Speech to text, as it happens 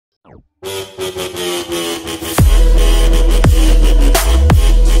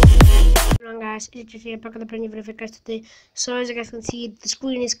guys, it's just here back on the brand new video for guys today. So as you guys can see, the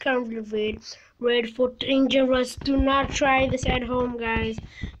screen is currently red for dangerous. Do not try this at home, guys.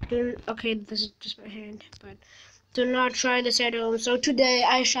 Okay, this is just my hand, but do not try this at home. So today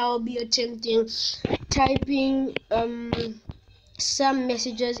I shall be attempting typing some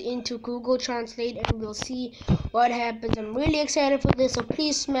messages into Google Translate, and we'll see what happens. I'm really excited for this, so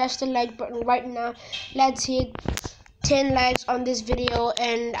please smash the like button right now. Let's hit 10 likes on this video,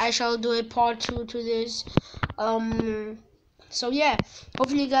 and I shall do a part 2 to this. So yeah,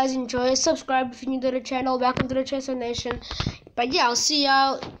 hopefully you guys enjoy. Subscribe if you're new to the channel. Welcome to the Chacer Nation. But yeah, I'll see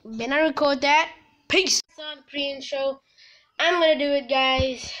y'all when I record that. Peace. On the pre-intro, I'm gonna do it,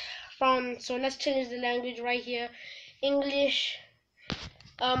 guys. So let's change the language right here. English.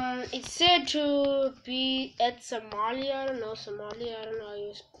 It's said to be at Somalia. I don't know how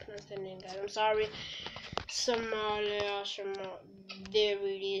you pronounce the name, guys. I'm sorry. Somalia. There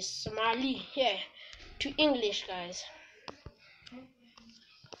it is. Somali. Yeah. To English, guys.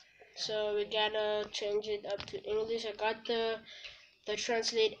 So we gotta change it up to English. I got the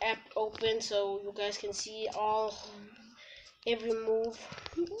Translate app open so you guys can see every move.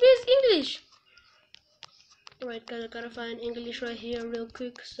 Where's English? Alright, guys, I gotta find English right here real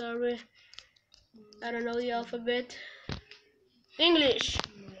quick. Sorry, I don't know the alphabet. English,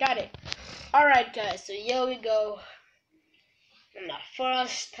 got it. Alright, guys, so here we go. Now,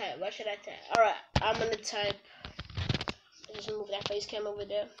 first type. What should I type? Alright, I'm gonna type. I just move that face cam over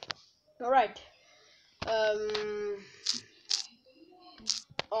there. Alright.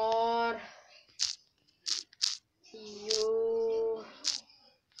 Or you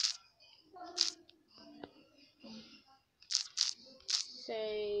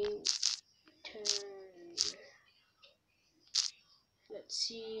say let's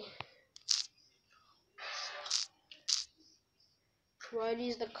see. What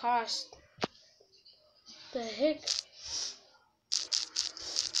is the cost? The heck?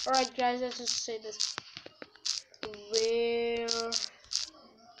 Alright, guys, let's just say this. Where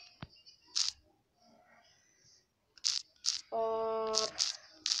are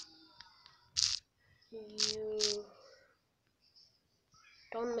you?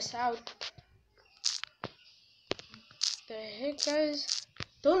 Don't miss out. The heck, guys?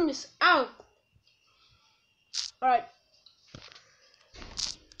 Don't miss out. Alright.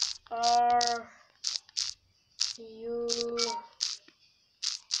 Are you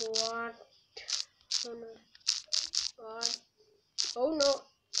what? Oh no. What? Oh no.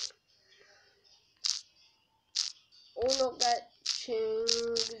 Oh no, catching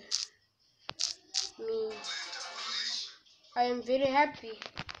me. I am very happy.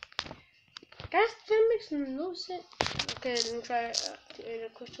 Guys, that makes no sense. Okay, let me try to add a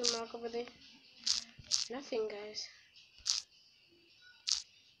question mark over there. Nothing, guys.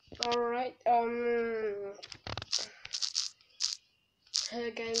 Alright,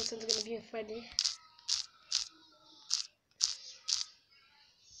 guys, this one's gonna be funny.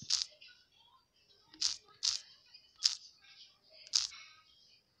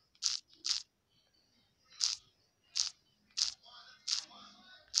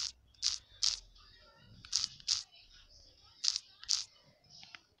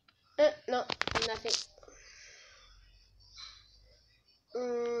 No, nothing.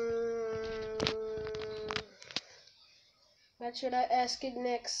 What should I ask it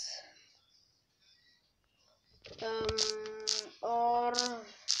next? Are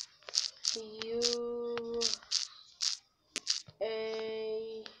you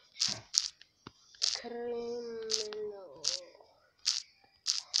a criminal?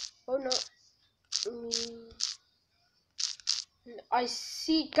 Oh no. I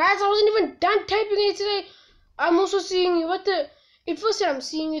see. Guys, I wasn't even done typing it today. I'm also seeing you. What the? It first said I'm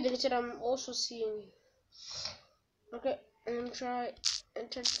seeing you, then it said I'm also seeing you. Okay, let me try and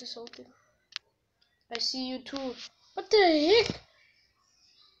type this whole thing. I see you too. What the heck?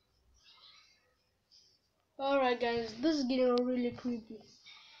 Alright, guys, this is getting really creepy.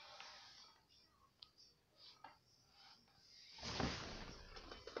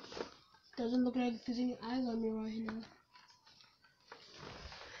 Doesn't look like there's any eyes on me right now.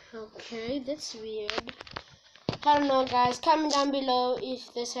 Okay, that's weird. I don't know, guys. Comment down below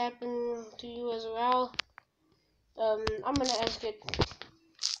if this happened to you as well. I'm gonna ask it.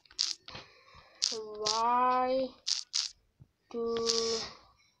 Why do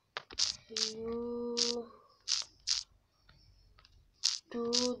you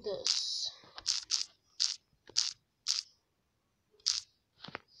do this?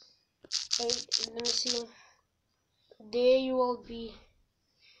 Wait, let me see. There you will be.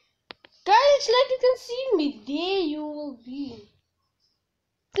 Guys, it's like you can see me. There you will be.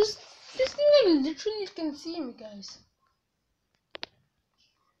 This This thing like literally can see me, guys.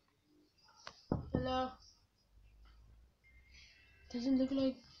 Hello. Doesn't look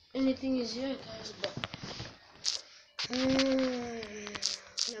like anything is here, guys. But I'm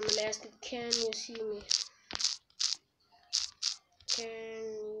gonna ask it. Can you see me? Can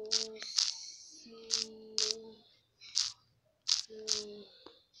you see me?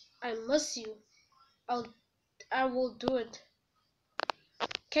 I must see you. I will do it.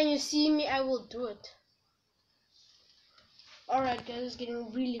 Can you see me? I will do it. Alright guys, it's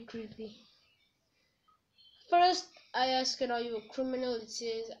getting really creepy. First, I ask it, are you a criminal? It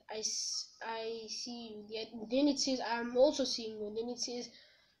says, I see you. Then it says, I'm also seeing you. Then it says,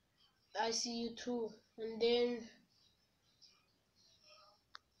 I see you too. And then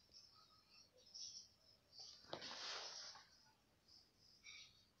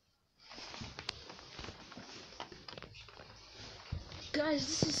guys,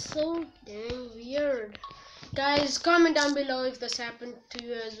 this is so dang weird. Guys, comment down below if this happened to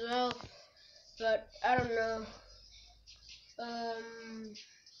you as well. But I don't know.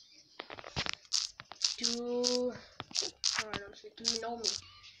 Do you know me?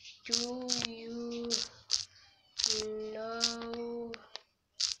 Do you know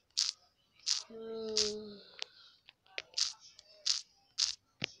me?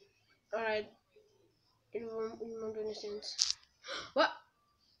 Alright, it won't do any sense. What?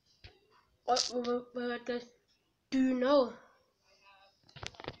 What guys? Do you know?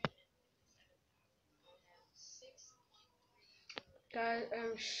 Guys,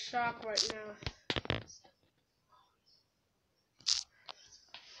 I'm shocked right now.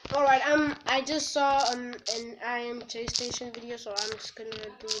 Alright, I just saw an Ac Chacer video, so I'm just gonna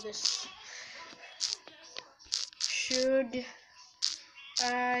do this. Should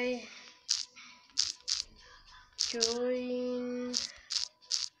I join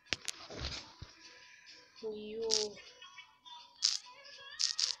you?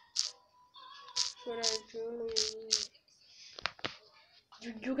 Should I join you?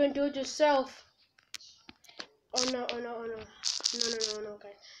 You can do it yourself. Oh no, no,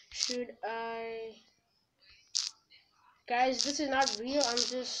 guys. Should I? Guys, this is not real. I'm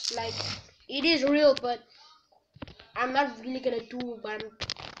just like, it is real, but I'm not really gonna do what I'm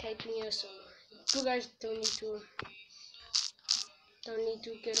typing here, so you guys don't need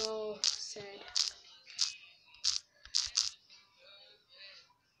to get all sad.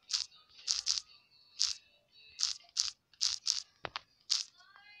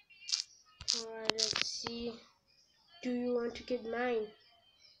 Alright, let's see. Do you want to get mine?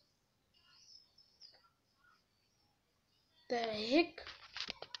 The heck?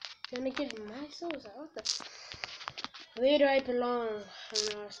 Gonna get my souls out? What the? Where do I belong? I'm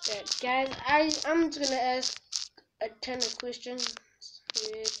gonna ask that. Guys, I'm just gonna ask a ton of questions.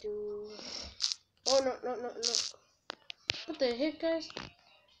 Where do? Oh no. What the heck, guys?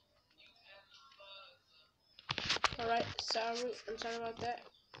 Alright, I'm sorry about that.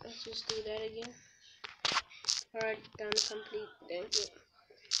 Let's just do that again. Alright, done, complete. Thank you.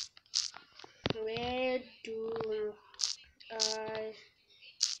 Where do I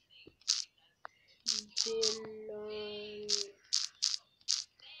belong?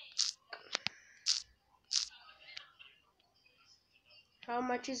 How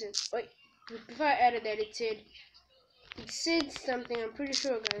much is it? Wait, before I added that, it said something. I'm pretty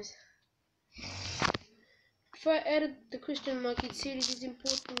sure, guys. Before I added the question mark, it said it is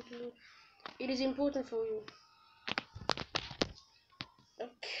important to. It is important for you.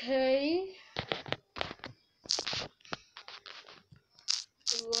 Okay.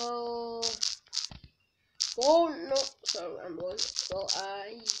 Well. Oh no. Sorry, I'm wrong. Well,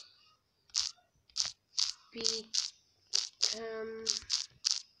 I become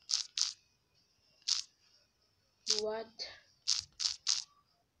what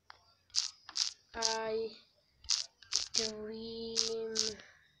I dream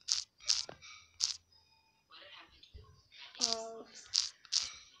of.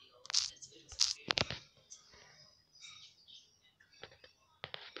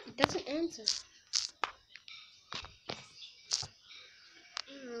 It doesn't answer.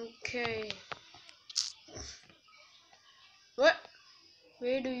 Okay. What?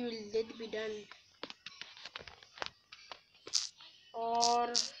 Where do you let it be done?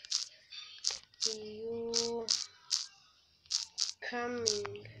 Or you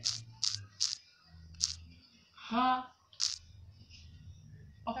coming? Huh?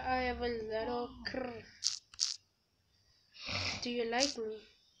 Oh. I have a little crr. Do you like me?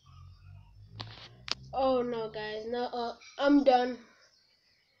 Oh no, guys, no. I'm done.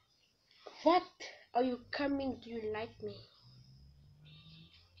 What? Are you coming? Do you like me?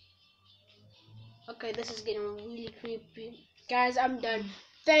 Okay, this is getting really creepy. Guys, I'm done.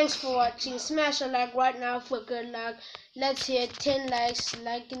 Thanks for watching. Smash a like right now for good luck. Let's hit 10 likes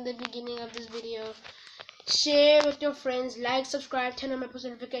like in the beginning of this video. Share with your friends. Like, subscribe, turn on my post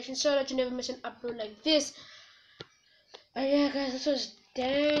notifications so that you never miss an upload like this. Oh yeah, guys, this was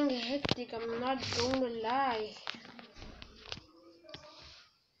dang hectic. I'm not gonna lie.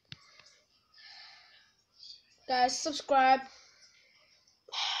 Guys, subscribe,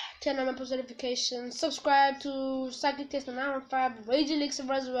 turn on my post notifications, subscribe to Ac Chacer 915, Rage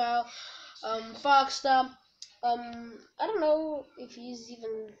Elixir as well, Foxstar. I don't know if he's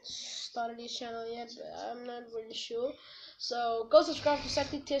even started his channel yet, but I'm not really sure. So go subscribe to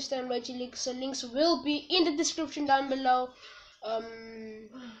Ac Chacer and Rage Elixir. Links will be in the description down below.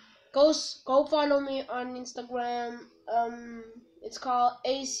 Go follow me on Instagram. It's called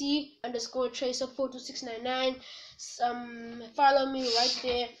AC_Chacer42699. Follow me right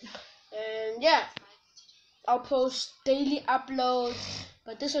there, and yeah, I'll post daily uploads.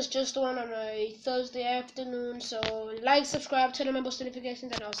 But this was just one on a Thursday afternoon. So like, subscribe, turn on my post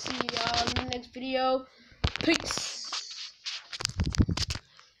notifications, and I'll see y'all in the next video. Peace.